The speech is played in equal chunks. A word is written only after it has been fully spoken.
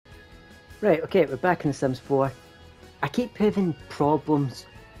Right, okay, we're back in The Sims 4. I keep having problems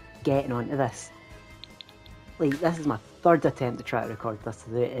getting onto this. Like, this is my third attempt to try to record this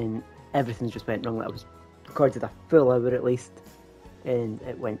today, and everything just went wrong. Like, I was recorded a full hour at least, and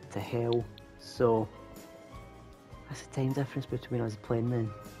it went to hell. So, that's the time difference between us playing then.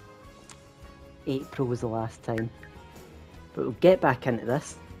 April was the last time. But we'll get back into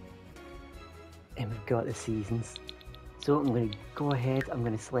this, and we've got the seasons. So I'm going to go ahead, I'm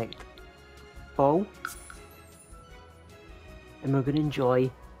going to select fall, and we're going to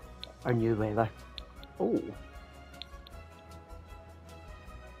enjoy our new weather. Oh,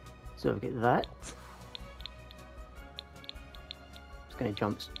 so we've got that. Just going to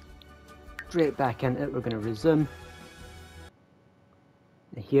jump straight back into it. We're going to resume,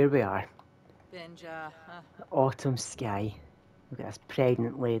 and here we are. Autumn sky. We've got this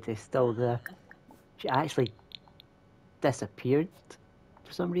pregnant lady still there. She actually disappeared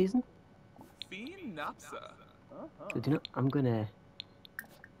for some reason. So do you know, I'm gonna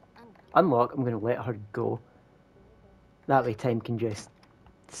unlock, I'm gonna let her go. That way time can just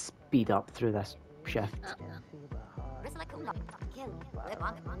speed up through this shift.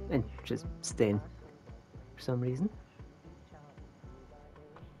 And just staying for some reason.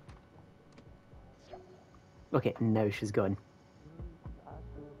 Okay, now she's gone.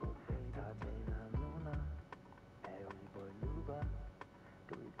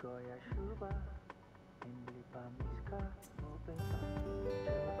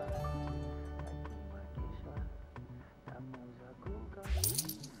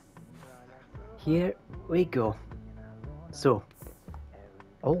 Here we go. So,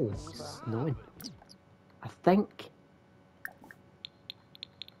 oh, snowing. I think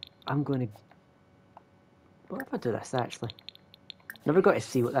I'm going to... What if I do this actually? Never got to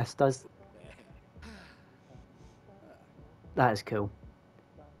see what this does. That is cool.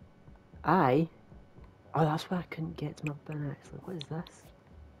 Oh, that's why I couldn't get to my bin actually. What is this?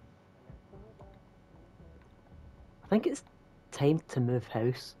 I think it's time to move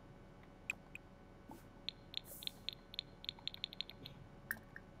house.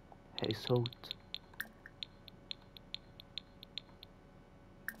 Household.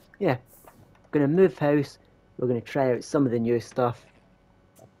 Yeah. We're going to move house. We're going to try out some of the new stuff.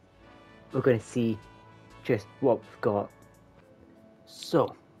 We're going to see just what we've got.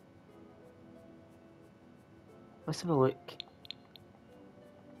 So, let's have a look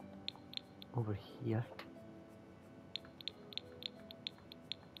over here.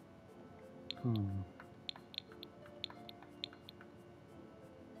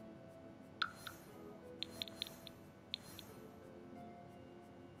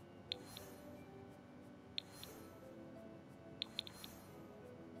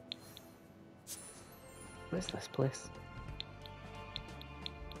 Where's this place?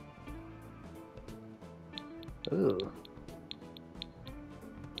 Ooh.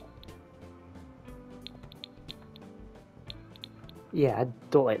 Yeah, I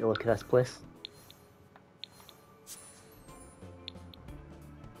don't like the look of this place.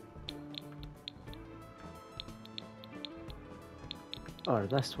 Or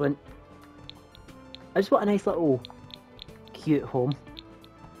this one. I just want a nice little cute home.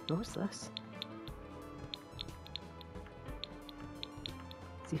 What's this?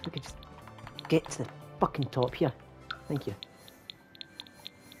 See if we could just get to the fucking top here. Thank you.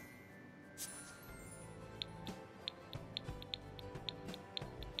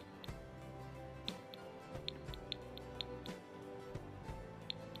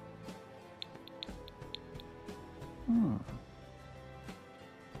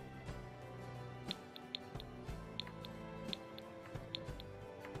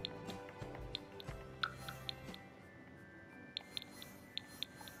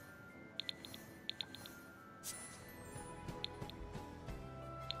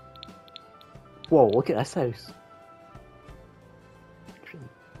 Whoa, look at this house.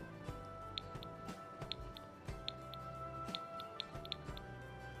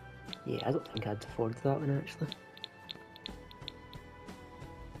 Yeah, I don't think I'd afford that one actually.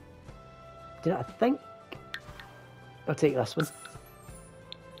 Do you know, I think I'll take this one.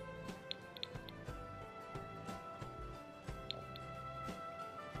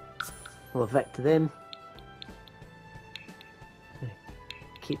 We'll evict them.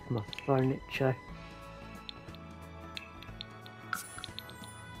 Keep my furniture.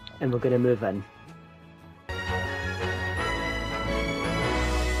 And we're going to move in.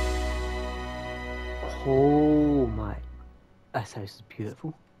 Oh my, this house is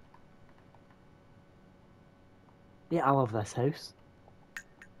beautiful. Yeah, I love this house.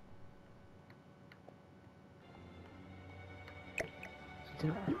 Do you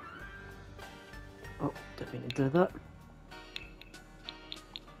know what? Oh, didn't mean to do that.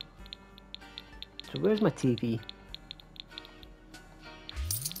 So where's my TV?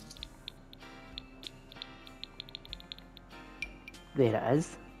 There it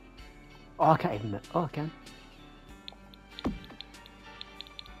is. Oh, I can't even... Oh, I can.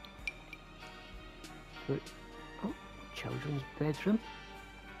 Oh, children's bedroom.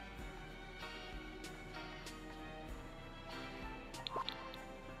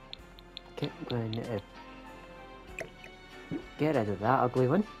 Okay, I'm going to get rid of that ugly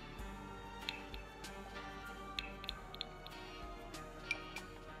one.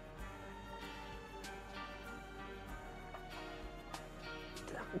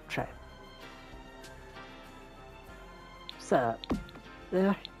 Try. Set up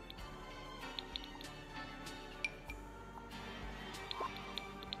there.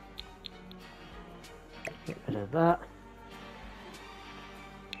 Get rid of that.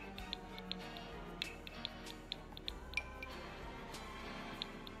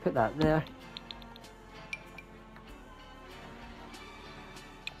 Put that there.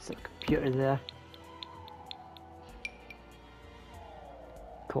 Set the computer there.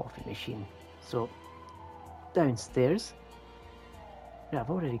 Coffee machine. So downstairs. Yeah, I've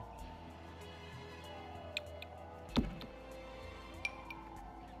already.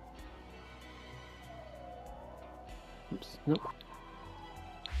 Oops, nope.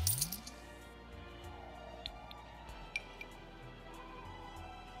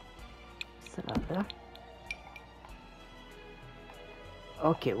 Set that there.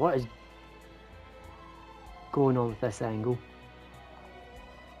 Okay, what is going on with this angle?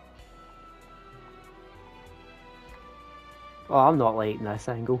 Oh, I'm not liking this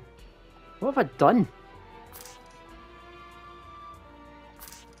angle. What have I done?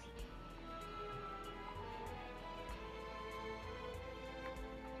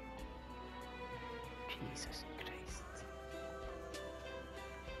 Jesus Christ.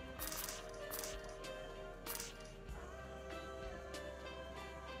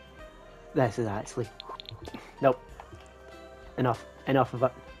 This is actually... Nope. Enough. Enough of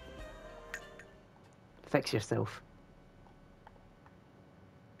it. Fix yourself.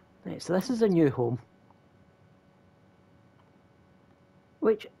 Right, so this is a new home.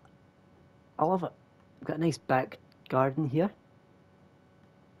 Which, I love it. We've got a nice back garden here.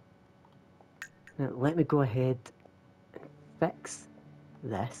 Now let me go ahead and fix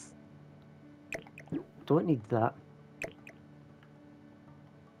this. Don't need that.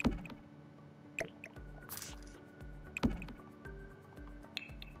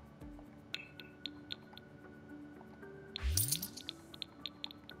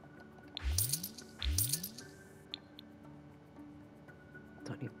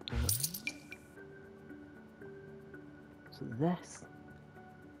 Don't need that. So this.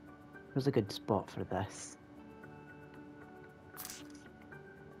 Where's a good spot for this?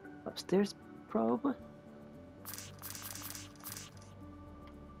 Upstairs, probably?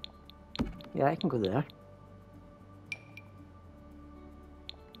 Yeah, I can go there.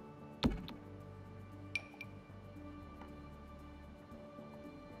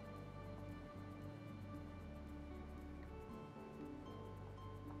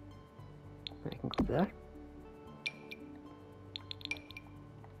 I can go there.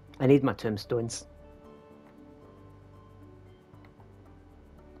 I need my tombstones.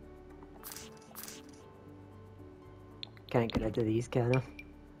 Can't get rid of these, can I?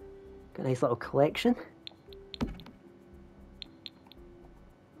 Got a nice little collection.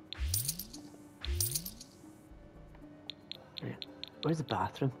 Right. Where's the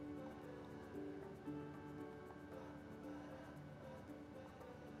bathroom?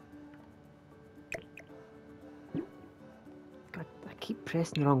 God, I keep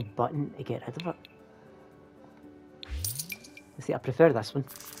pressing the wrong button to get rid of it. You see, I prefer this one.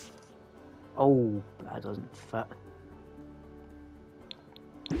 Oh, that doesn't fit.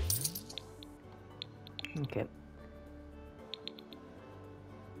 Okay.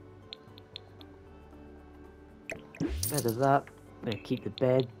 Get rid of that. I'm going to keep the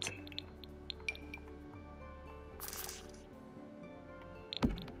bed.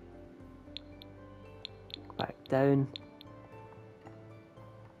 Back down.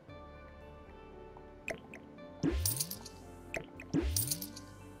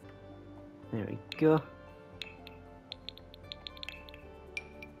 There we go.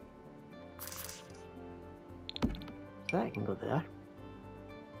 That can go there.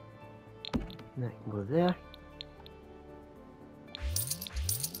 And that can go there.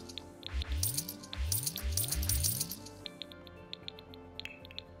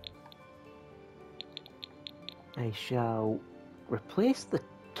 I shall replace the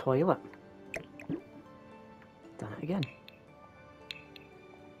toilet Done it again.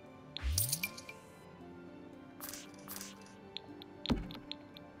 I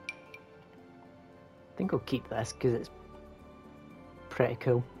think I'll keep this because it's pretty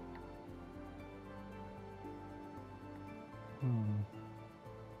cool.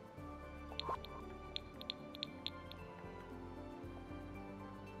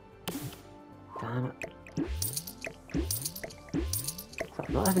 Damn it. So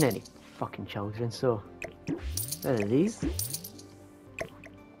I'm not having any fucking children, so there are these.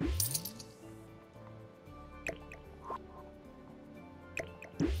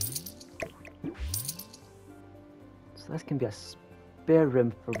 So this can be a spare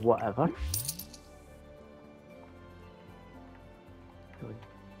room for whatever. We'll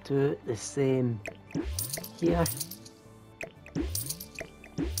do the same here.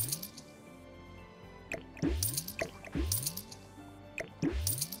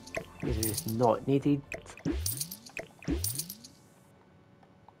 These are just not needed.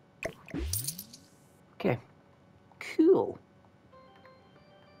 Okay, cool.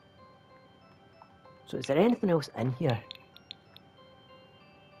 So is there anything else in here?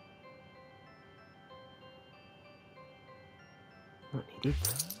 Not needed.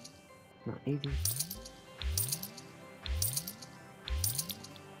 Not needed.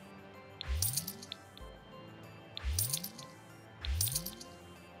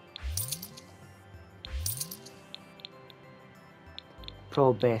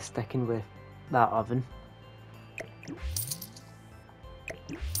 Probably best sticking with that oven.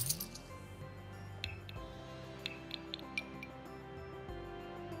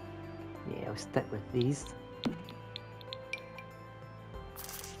 Yeah, I'll stick with these.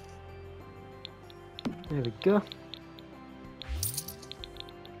 There we go.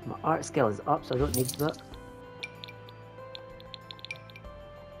 My art skill is up, so I don't need that.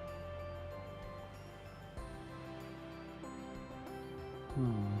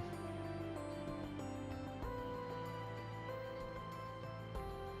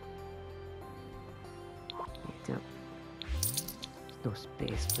 Yep. There's no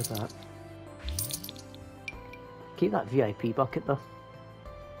space for that. Keep that VIP bucket though.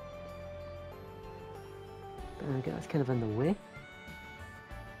 Okay, that's kind of in the way.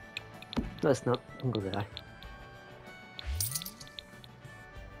 No, it's not. I can go there.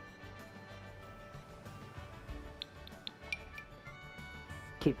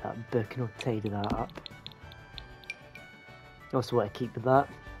 Keep that book and I'll tidy that up. Also want to keep with that.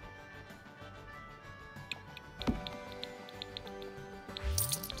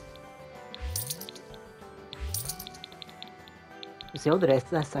 See, all the rest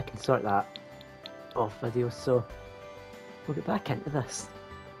of this I can sort that off video, so we'll get back into this.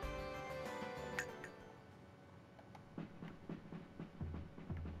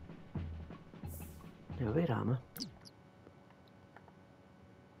 Now, where am I?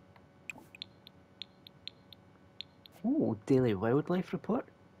 Oh, daily wildlife report.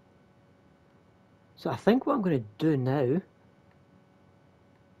 So I think what I'm going to do now is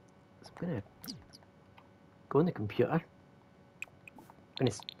I'm going to go on the computer. I'm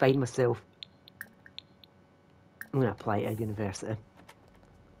going to find myself. I'm going to apply at university.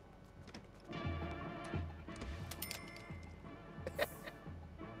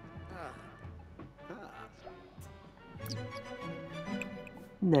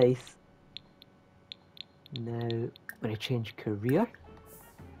 Nice. Now I'm going to change career.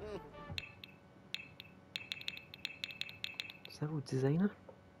 Civil designer.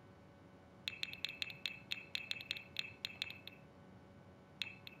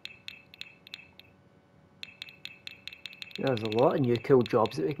 There's a lot of new cool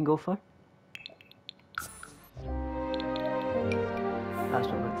jobs that we can go for. That's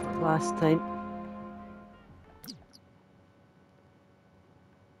what I went for last time.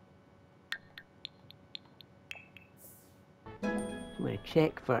 I'm going to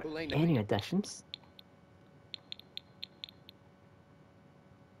check for any additions.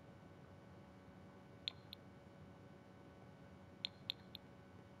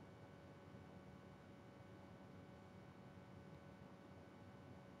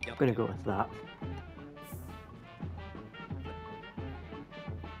 I'm going to go with that.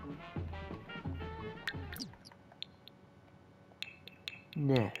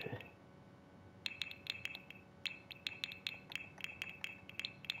 Now,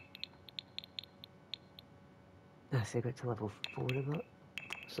 I see I got to level 4 of that.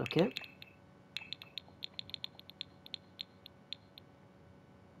 It's okay.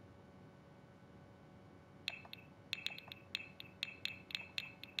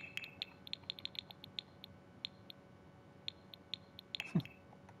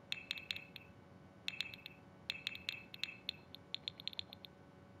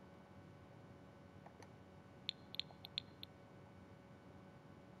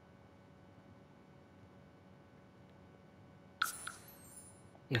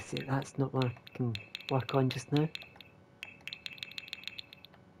 Yes, see, that's not what I can work on just now.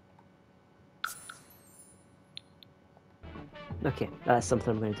 Okay, that's something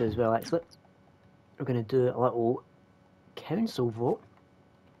I'm going to do as well, actually. We're going to do a little council vote.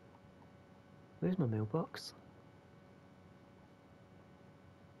 Where's my mailbox?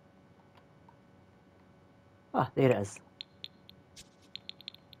 Ah, there it is.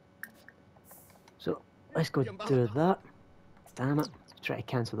 So, let's go do that. Damn it. Try to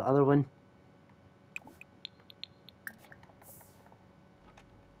cancel the other one.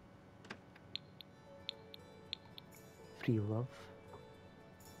 Free love.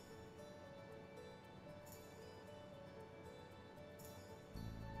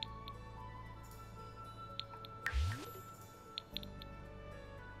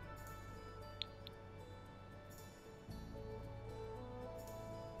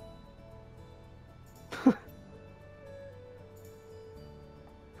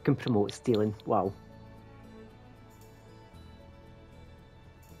 We can promote stealing. Wow.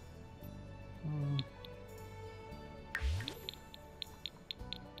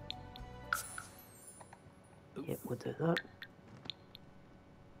 Yep, we'll do that.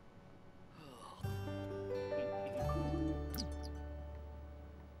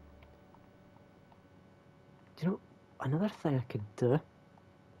 Do you know, another thing I could do?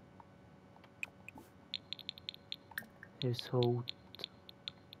 Household.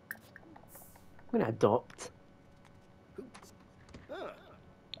 I'm going to adopt.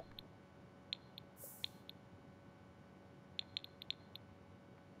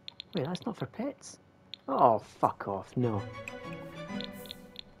 Wait, that's not for pets? Oh, fuck off, no.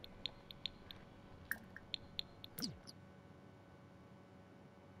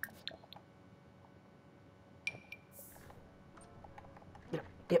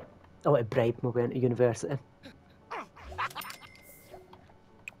 Yep, I want to bribe my way into university.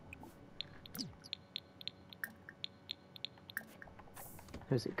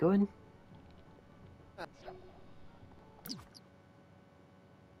 How's it going?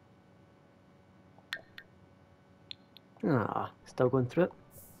 Ah, still going through it.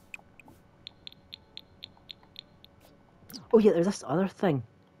 Oh yeah, there's this other thing.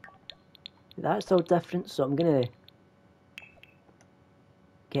 That's all different, so I'm gonna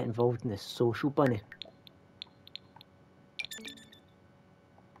get involved in this social bunny.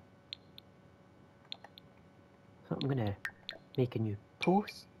 So I'm gonna make a new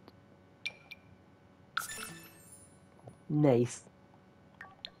post. Nice.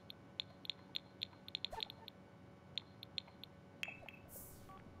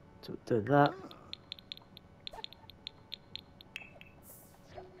 So do that.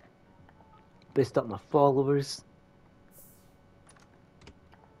 Boost up my followers.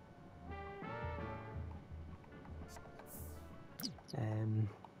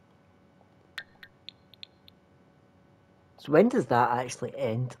 So when does that actually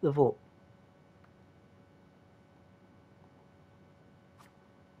end the vote?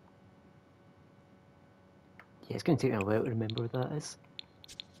 Yeah, it's going to take me a while to remember what that is.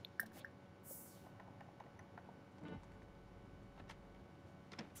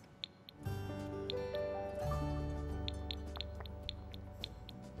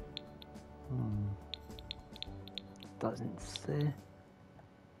 Doesn't say.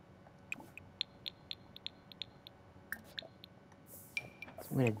 So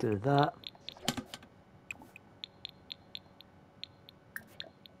I'm going to do that.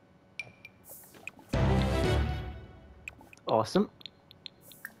 Awesome.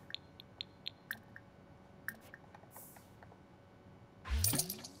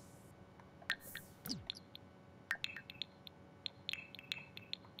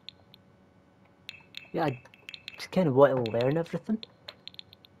 Yeah, I just kind of want to learn everything.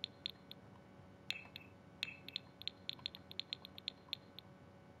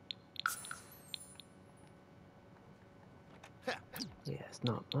 Yeah, it's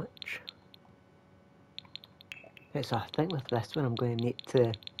not much. Okay, so I think with this one I'm going to need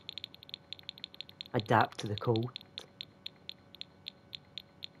to adapt to the cold.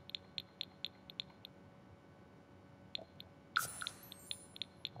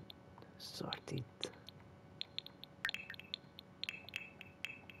 Sorted.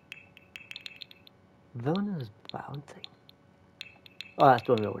 Villainous Valentine. Oh, that's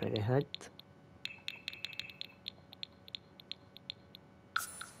one we already had.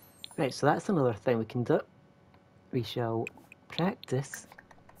 Right, so that's another thing we can do. We shall practice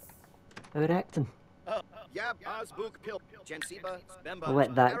our acting. I'll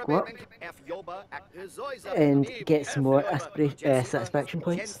let that go up and get some more satisfaction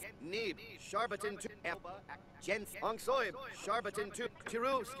points.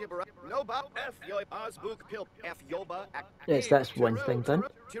 Yes, that's one thing done.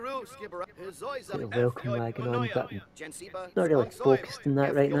 Get a welcome wagon on, but I'm not really focused on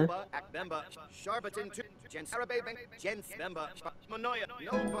that right now.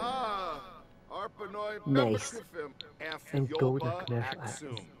 Nice. And golden commercial acts.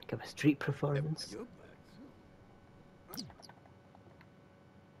 Give a street performance.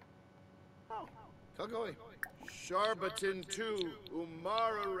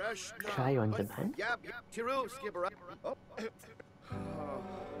 Try on demand.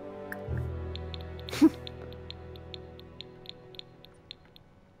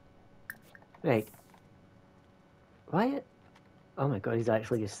 Right. Why? Oh my god, he's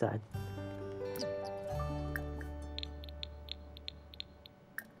actually just sad.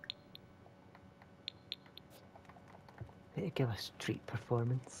 Need to give a street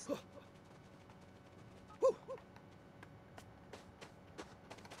performance.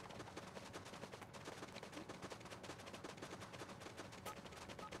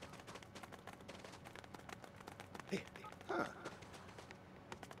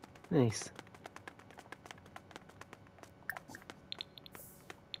 Nice.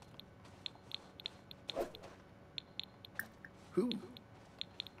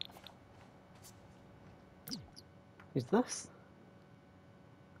 Who's this?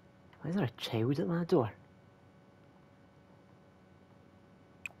 Why is there a child at my door?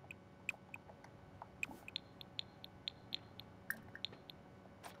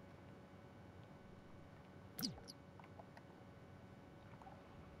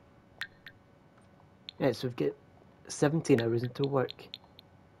 Yeah, so we've got 17 hours until work.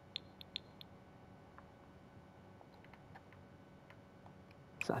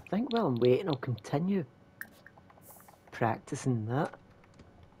 So I think while I'm waiting, I'll continue practicing that.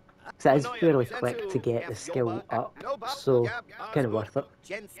 Because it is fairly quick to get the skill up, so kind of worth it.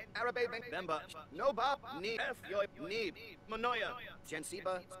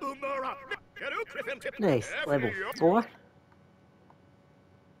 Nice, level 4.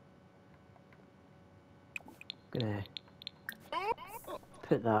 Gonna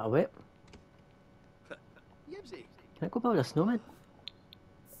put that away. Can I go build a snowman?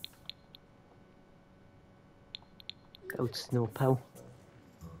 Build snow pile.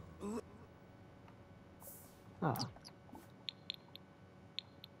 Ah.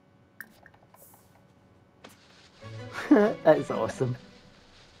 That's awesome.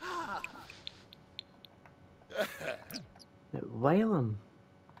 Now, while I'm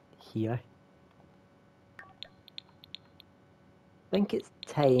here, I think it's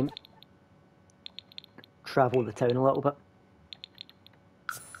time to travel the town a little bit.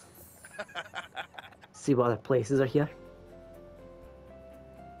 See what other places are here.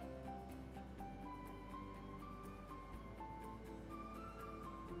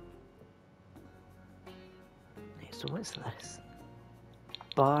 So what's this?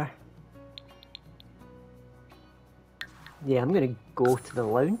 Bar. Yeah, I'm gonna go to the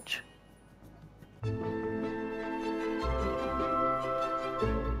lounge.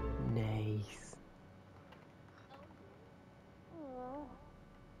 Nice.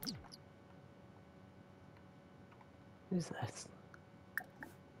 Who's this?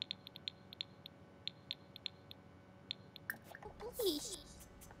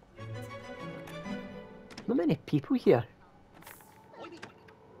 Not many people here.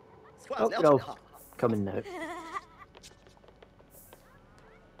 Oh, they're all coming now.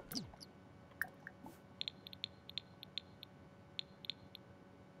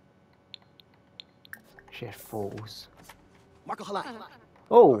 Share foes.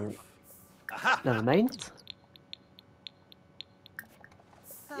 Oh, never mind.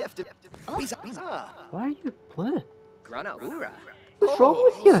 Why are you blue? What's wrong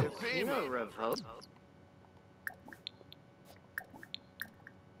with you?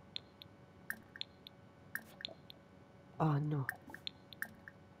 Oh no.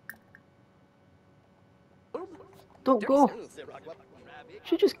 Don't go.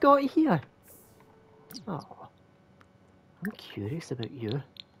 She just got here. Oh. I'm curious about you.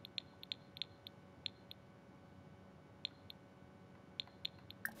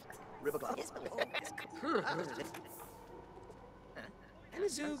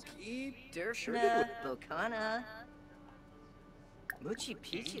 Muchi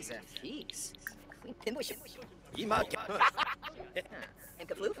peaches at feast.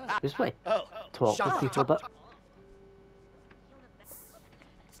 This way. Talk with people a bit.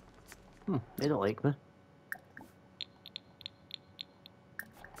 They don't like me.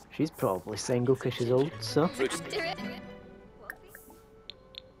 She's probably single because she's old, so.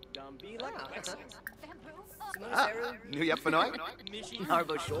 Nu je vanaf?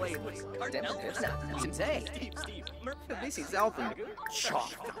 Arbo Shoy. Sensei. This is Alpha.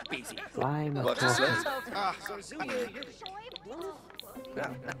 Chalk, busy. Fly my Wat is talking.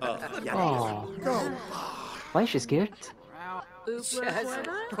 Oh. Why is she scared?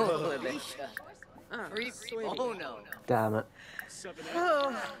 Oh no. Damn it.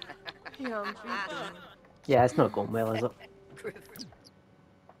 Yeah, it's not going well, is it?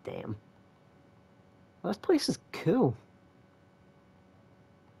 Damn. Well, this place is cool.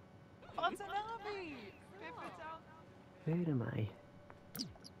 Where am I?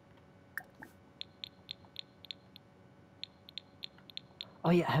 Oh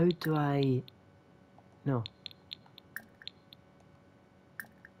yeah, how do I... No.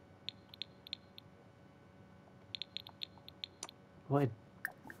 What?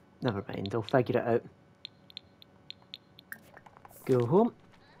 Never mind, I'll figure it out. Go home.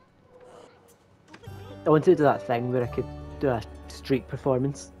 I want to do that thing where I could do a street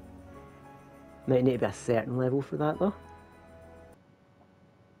performance. Might need to be a certain level for that though.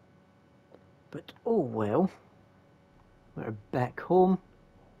 But oh well. We're back home.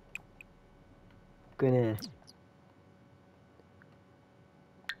 Gonna...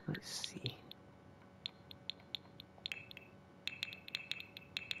 Let's see.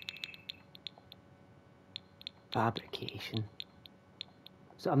 Fabrication.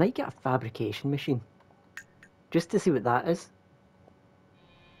 So I might get a fabrication machine. Just to see what that is.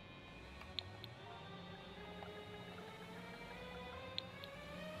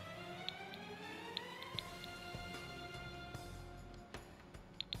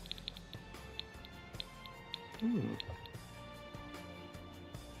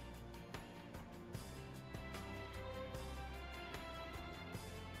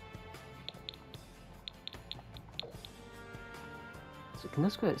 So can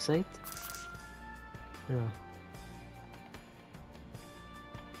this go outside? No.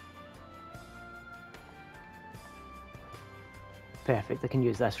 Perfect, I can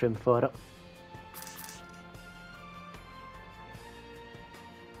use this room for it.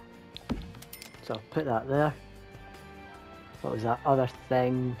 So I'll put that there. What was that other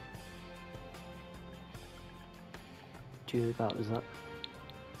thing? That was it.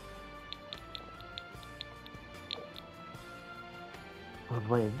 We'll have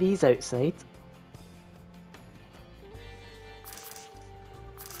one of these outside.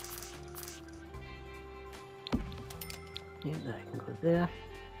 Yeah, that can go there.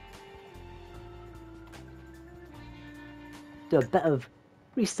 Do a bit of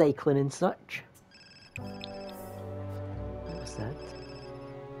recycling and such. What was that?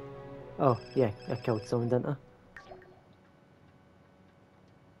 Oh, yeah, I killed someone, didn't I?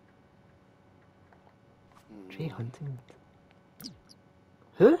 Tree hunting.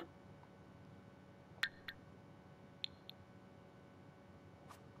 Who?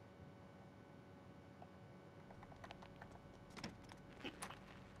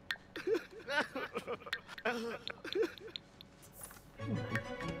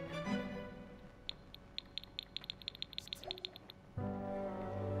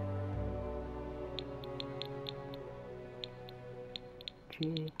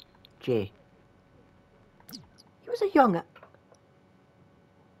 J. He was a young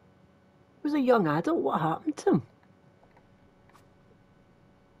adult. What happened to him?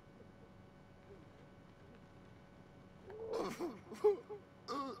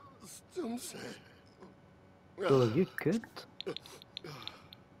 Oh, you good?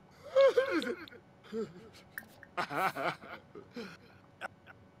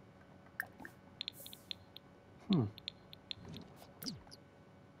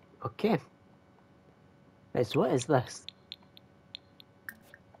 Okay. Right, so what is this?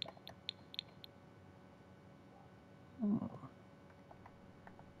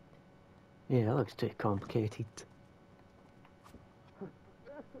 Yeah, that looks too complicated.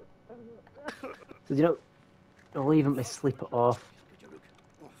 So, you know, I'll leave him to sleep it off.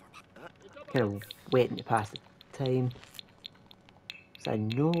 Kind of waiting to pass the time. So I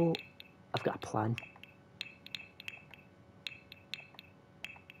know I've got a plan.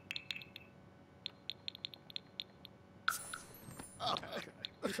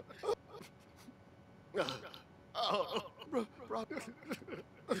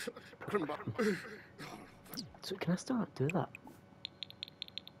 So can I still not do that?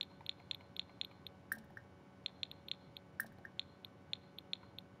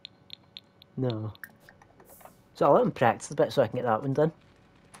 No. So I'll let him practice a bit so I can get that one done.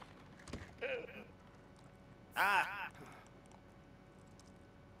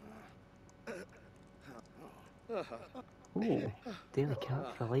 Ooh, daily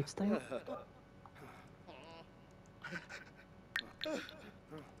character lifestyle.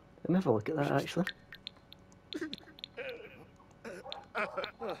 Let me have a look at that actually.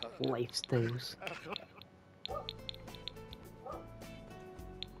 Lifestyles.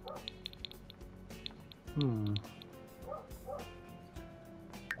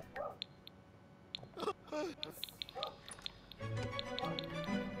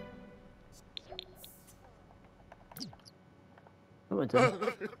 What am I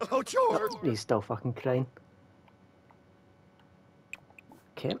doing? Oh, George! He's still fucking crying.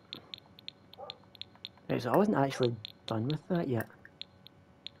 Okay. Right, so I wasn't actually done with that yet.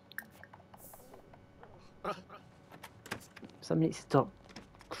 Somebody needs to stop.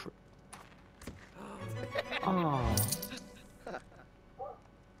 Oh.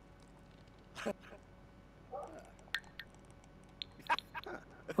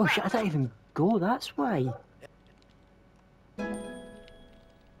 Oh shit, I didn't even go, that's why.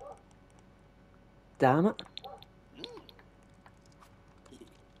 Damn it.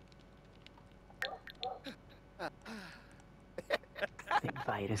 Like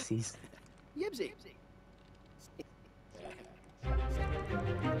viruses. Yibsy.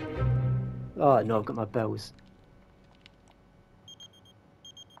 Oh no, I've got my bills.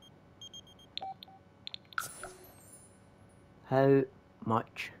 How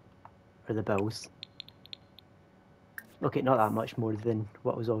much are the bills? Okay, not that much more than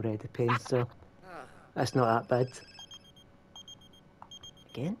what I was already paying, so that's not that bad.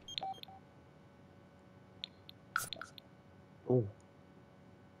 Again? Oh.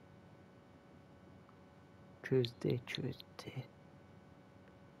 Tuesday.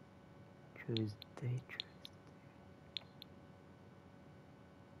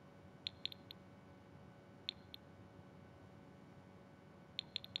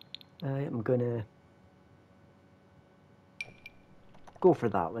 I'm gonna go for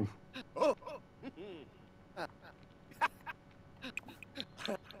that one.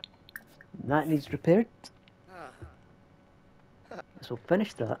 That needs repaired. So we'll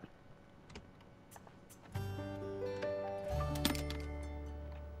finish that.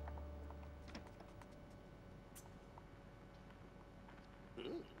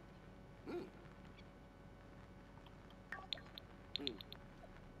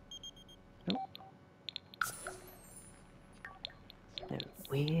 Nope. Now,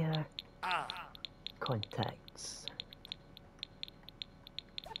 where? Contacts.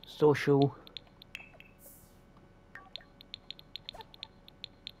 Social.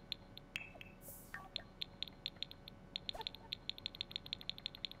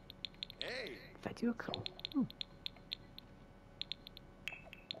 Video call.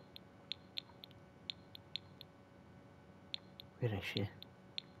 Where is she?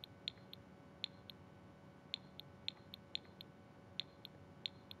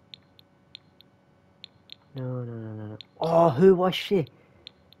 No. Oh, who was she?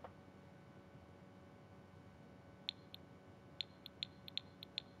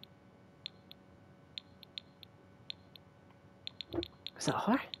 Was that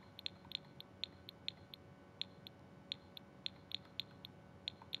her?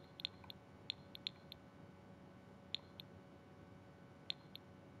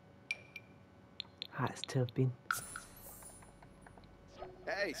 Has to have been.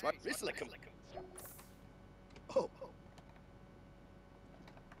 Hey, smart. Oh.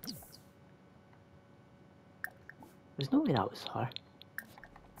 There's no way that was her.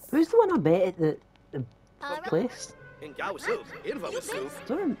 Who's the one I met at the place? In Gawasu,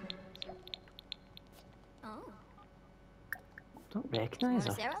 Invawasu. Don't recognise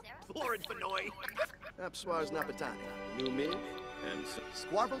her. Florence Benoy. Apswars Napatani. New Min. And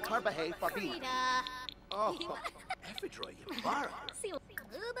Squarble Tarbahay Fabi. Oh, Ephedroy Yabara.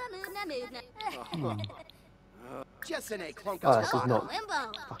 Jessene Clonkas. Oh, this is not.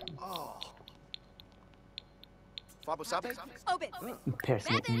 Oh. Fabusabe?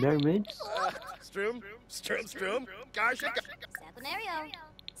 Impersonating mermaids. Strum. Garsha. Saponario.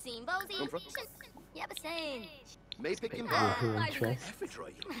 Simbozi. Yabasane. May pick him Who interest.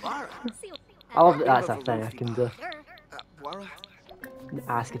 Ephedroy Yabara. I love that that's a thing I can do. Wara?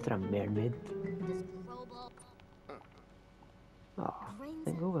 Ask if they're a mermaid. Oh, I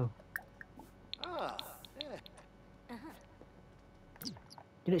think we will. Ah, yeah.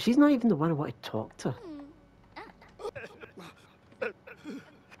 You know, she's not even the one I want to talk to.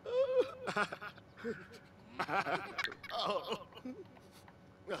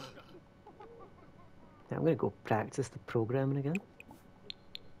 Yeah, I'm gonna go practice the programming again.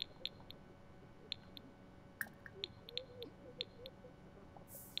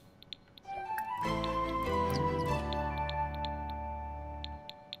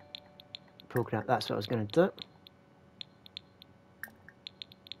 program. That's what I was going to do.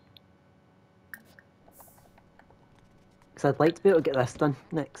 Because I'd like to be able to get this done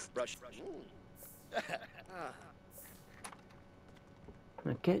next. Brush.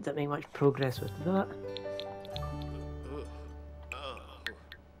 Okay, didn't make much progress with that.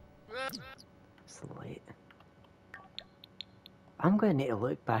 It's late. I'm going to need to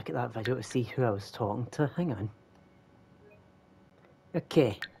look back at that video to see who I was talking to. Hang on.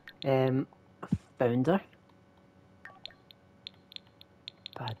 Okay, I found her.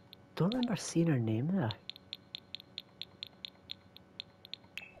 But I don't remember seeing her name there.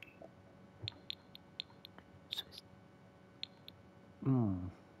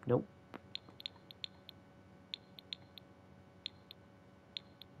 Nope.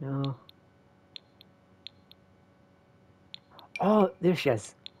 No. Oh, there she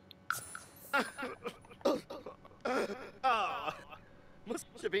is. Must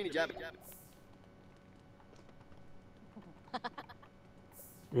have been a jab.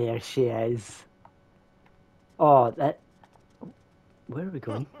 There she is. Oh, that... Where are we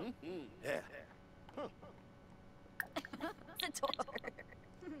going? Yeah. It's a door.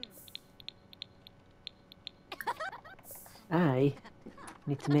 I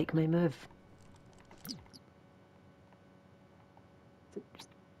need to make my move. Just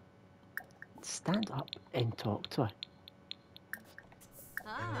stand up and talk to her.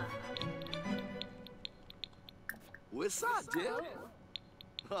 Ah. What's up, dude?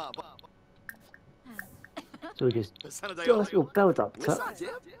 So we just Son of do a little build up to What's it. up, dude?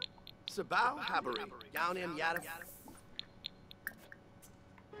 Sabao Habari. Down in Yada.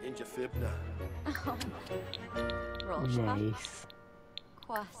 Inja Fibna. Nice.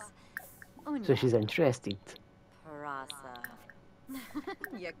 Quas. So she's interested. Parasa.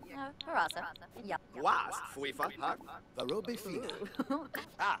 Parasa. Yep. Was, Fuifa, Hak, Varobe Fina.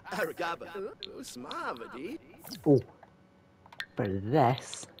 Ah, Aragaba. Smavadi. Oh, for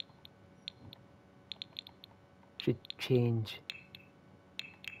this, should change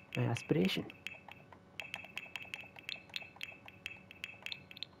my aspiration.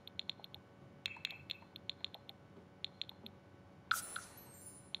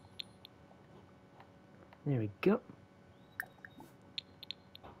 There we go.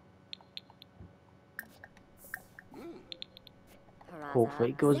 Hopefully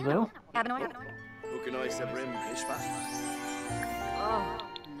it goes well. Who can I Sabrim Hishpa? Oh,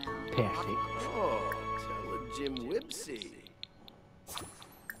 no. Perfect. Oh, tell a Jim Wibsey.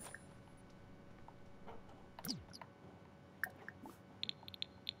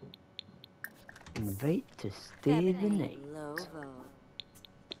 Invite to stay the night. Lovo.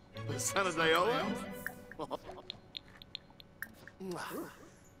 The son of Diola?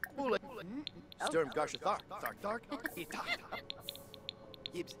 Sturm Garsha Thark. Thark.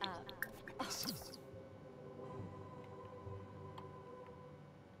 Yips.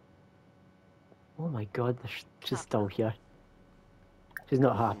 Oh my god, she's still here. She's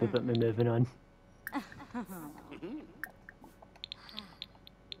not happy about me moving on.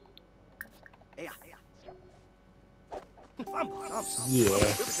 Yeah.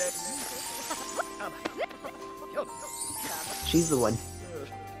 She's the one.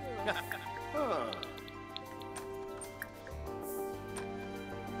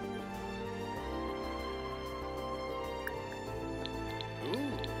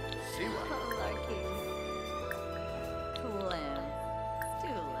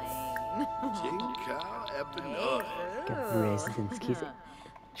 Give residence keys.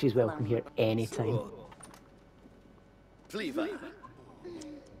 She's welcome here anytime. Fleeva.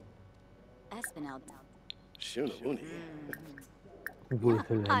 Espinel. Shunahuni.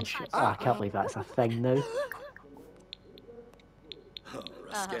 Woohoo and shit. Oh, I can't believe that's a thing now.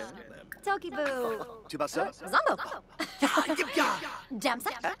 Toki Boo. Tubasa. Zombo.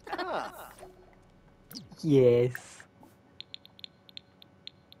 Jamsa. Yes.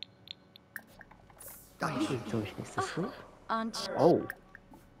 She's told she needs to sleep. Oh.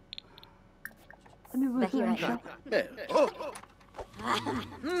 Let me woohoo and shit.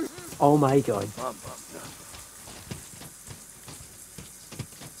 Oh my god.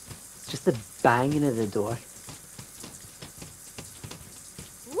 Just the banging of the door.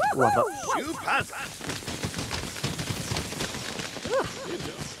 Love it.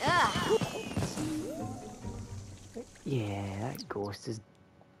 Yeah, that ghost is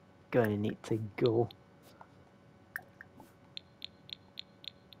gonna need to go.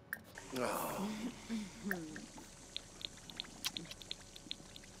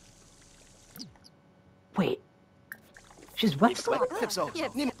 Wait, she's with someone?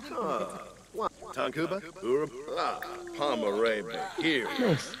 Tankuba, Urab, Pomeray, here.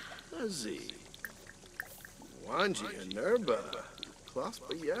 Nice. OfficialDylsey. Wanji and Nerba.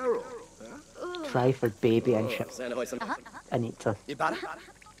 Claspa Yarrow. Try for baby and shit. I need to. Ibarra.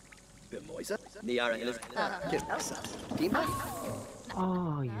 Bimoisa. Niara Illis. Dima.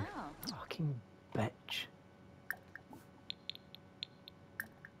 Oh, you fucking bitch.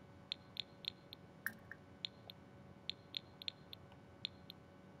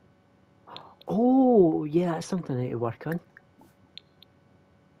 Oh, yeah, that's something I need to work on.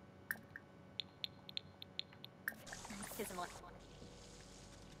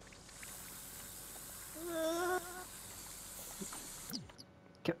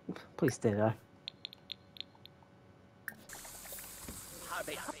 Please stay there.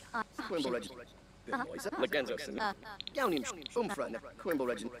 Quimble Regin. Bimoisa. Lagenzo Simi. Gownium. Umfra. Quimble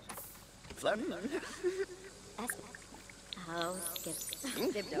Regin. Fleur. Oh,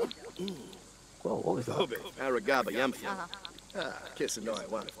 Dibdo. Whoa, what was that? Aragaba Yampia. Kiss and no I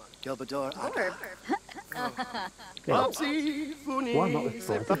want. Gilbador. Popsy. Funi. Why not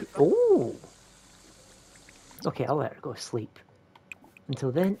with blood? Oh! Okay, I'll let her go to sleep.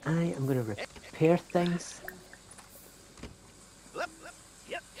 Until then, I am going to repair things.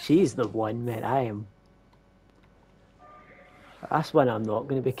 She's the one, man. I am. That's one I'm not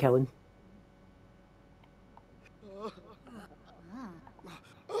going to be killing.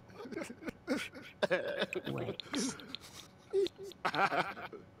 Legs.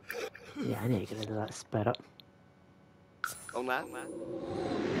 Yeah, I need to get rid of that spirit. On that.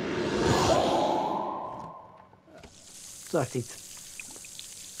 Sorted.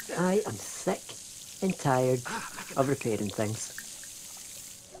 I am sick and tired of repairing things.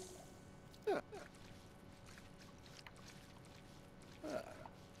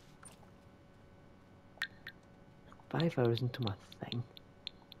 Five hours into my thing.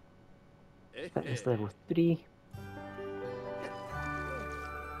 Fitness level 3.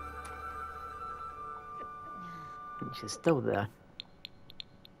 And she's still there.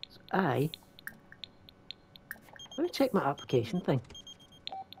 So let me check my application thing.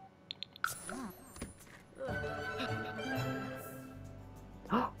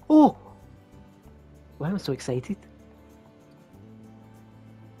 Oh! Why am I so excited?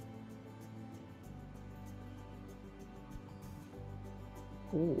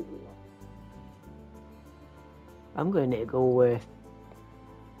 Oh. I'm going to go with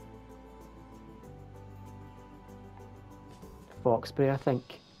Foxbury, I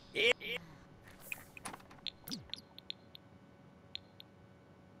think.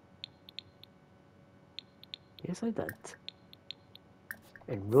 Yes, I did.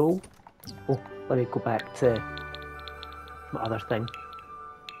 Enroll. Oh, let me go back to my other thing.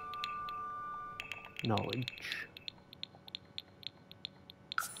 Knowledge.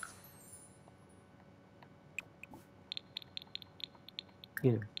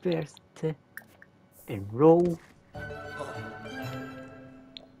 University. Enroll.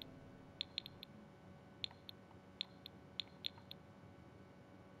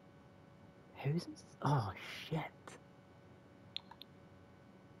 Who's this? Oh shit.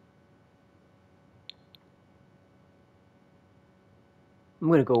 I'm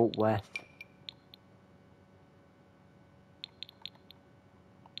gonna go with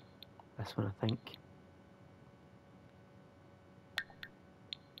this one, I think.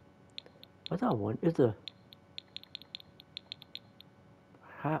 What do I want? Is there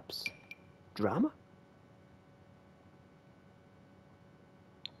perhaps drama?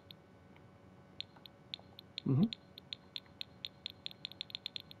 Mm-hmm.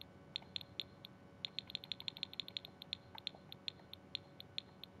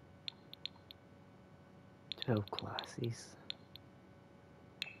 Twelve classes.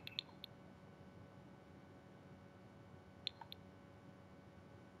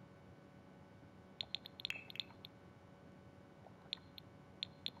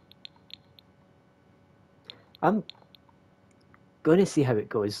 I'm gonna see how it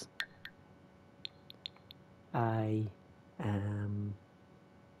goes. I am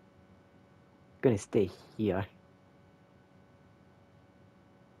gonna stay here.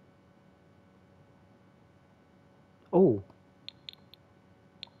 Oh.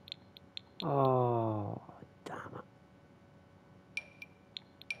 Oh, damn it.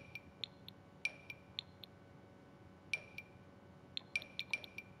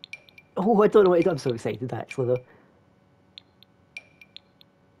 Oh, I don't know what to do. I'm so excited actually though.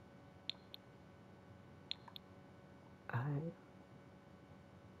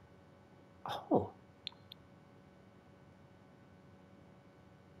 Oh.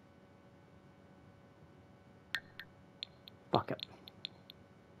 Fuck it.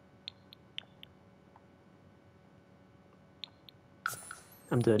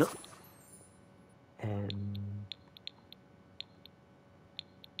 I'm doing it.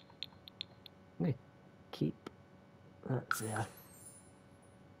 That's there.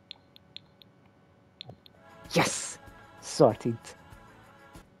 Yes! Sorted.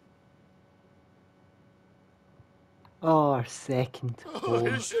 Oh, our second home.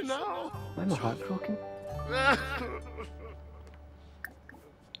 Why am I heartbroken?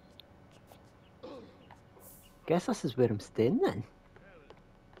 Guess this is where I'm staying then.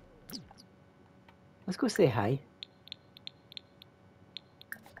 Let's go say hi.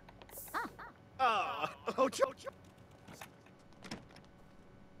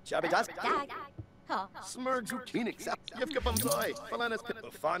 Shabby das. Smurg zukinik sap. You've got toy. Falanas pit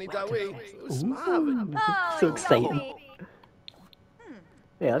funny dawi. Ooh, so exciting.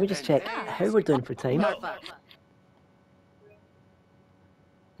 Yeah, let me just check how we're doing for time.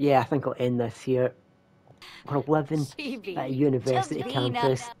 Yeah, I think I'll end this here. We're living at a university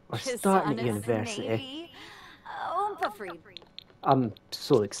campus. We're starting at university. I'm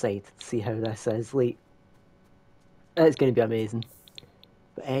so excited to see how this is. Like, it's going to be amazing.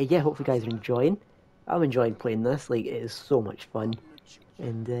 But yeah, hopefully you guys are enjoying. I'm enjoying playing this. Like, it is so much fun.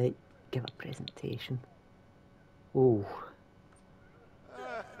 And give a presentation. Oh.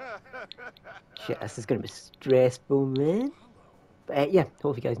 Shit, this is going to be stressful, man. But yeah,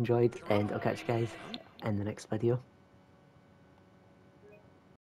 hope you guys enjoyed, and I'll catch you guys in the next video.